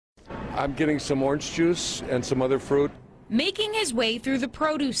I'm getting some orange juice and some other fruit. Making his way through the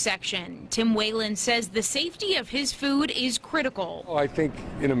produce section, Tim Whalen says the safety of his food is critical. I think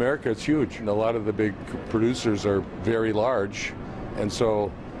in America it's huge. And a lot of the big producers are very large, and so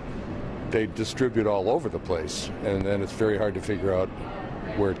they distribute all over the place, and then it's very hard to figure out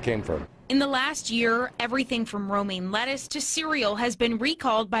where it came from. In the last year, everything from romaine lettuce to cereal has been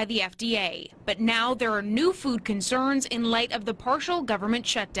recalled by the FDA. But now there are new food concerns in light of the partial government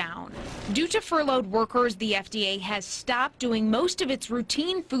shutdown. Due to furloughed workers, the FDA has stopped doing most of its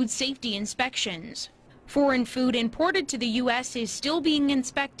routine food safety inspections. Foreign food imported to the U.S. is still being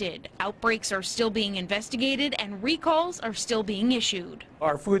inspected. Outbreaks are still being investigated, and recalls are still being issued.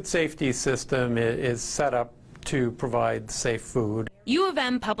 Our food safety system is set up to provide safe food. U of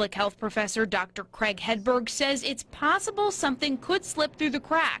M public health professor Dr. Craig Hedberg says it's possible something could slip through the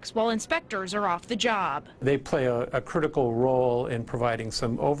cracks while inspectors are off the job. They play a critical role in providing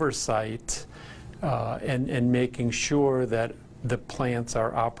some oversight and making sure that the plants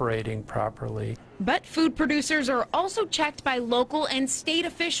are operating properly. But food producers are also checked by local and state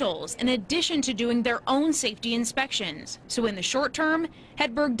officials in addition to doing their own safety inspections. So in the short term,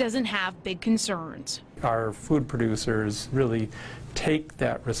 Hedberg doesn't have big concerns. Our food producers really take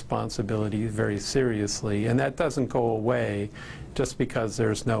that responsibility very seriously, and that doesn't go away just because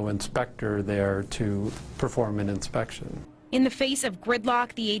there's no inspector there to perform an inspection. In the face of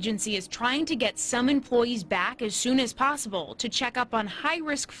gridlock, the agency is trying to get some employees back as soon as possible to check up on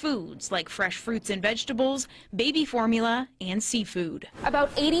high-risk foods like fresh fruits and vegetables, baby formula, and seafood.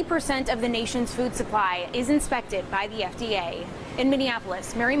 About 80% of the nation's food supply is inspected by the FDA. In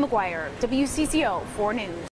Minneapolis, Mary McGuire, WCCO 4 News.